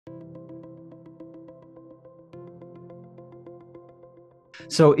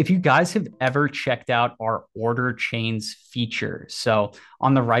So if you guys have ever checked out our order chains feature, so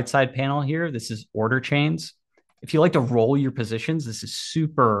on the right side panel here, this is order chains. If you like to roll your positions, this is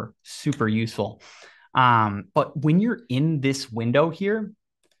super, super useful. But when you're in this window here,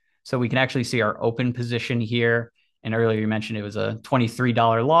 so we can actually see our open position here. And earlier you mentioned it was a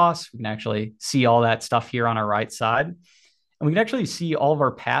 $23 loss. We can actually see all that stuff here on our right side. And we can actually see all of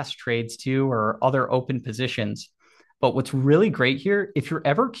our past trades too, or other open positions. But what's really great here, if you're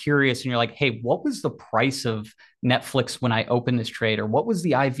ever curious and you're like, hey, what was the price of Netflix when I opened this trade? Or what was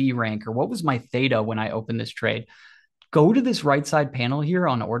the IV rank? Or what was my theta when I opened this trade? Go to this right side panel here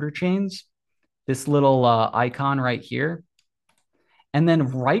on order chains, this little icon right here, and then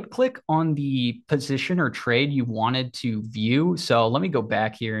right click on the position or trade you wanted to view. So let me go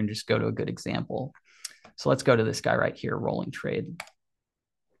back here and just go to a good example. So let's go to this guy right here, rolling trade.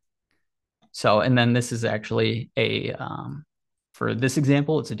 So, and then this is actually for this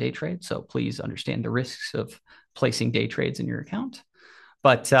example, it's a day trade. So please understand the risks of placing day trades in your account.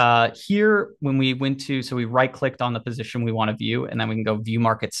 But here, when we went to, so we right clicked on the position we want to view, and then we can go view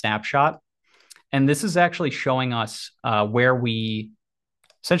market snapshot. And this is actually showing us where we,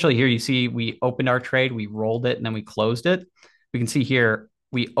 essentially here you see we opened our trade, we rolled it, and then we closed it. We can see here,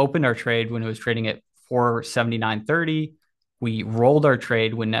 we opened our trade when it was trading at 479.30. We rolled our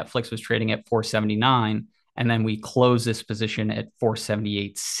trade when Netflix was trading at 479, and then we closed this position at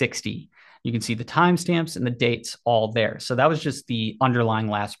 478.60. You can see the timestamps and the dates all there. So that was just the underlying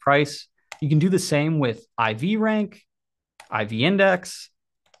last price. You can do the same with IV rank, IV index,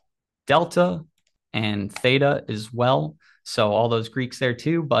 delta, and theta as well. So all those Greeks there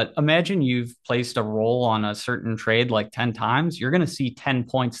too. But imagine you've placed a roll on a certain trade like 10 times. You're going to see 10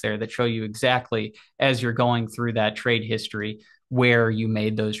 points there that show you exactly as you're going through that trade history where you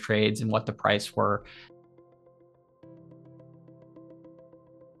made those trades and what the price were.